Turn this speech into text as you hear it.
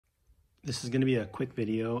This is going to be a quick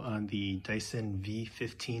video on the Dyson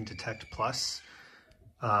V15 Detect Plus,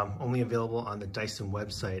 only available on the Dyson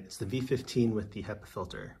website. It's the V15 with the HEPA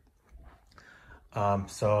filter.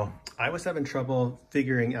 So I was having trouble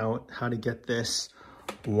figuring out how to get this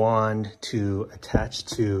wand to attach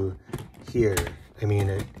to here. I mean,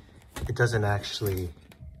 it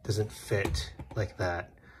doesn't fit like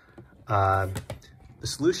that. The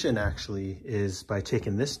solution actually is by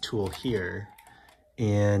taking this tool here,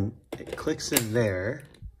 and it clicks in there,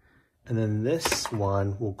 and then this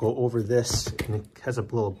one will go over this, and it has a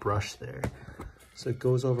little brush there. So it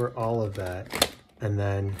goes over all of that, and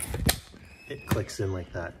then it clicks in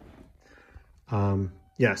like that.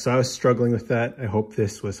 Yeah, so I was struggling with that. I hope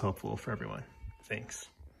this was helpful for everyone. Thanks.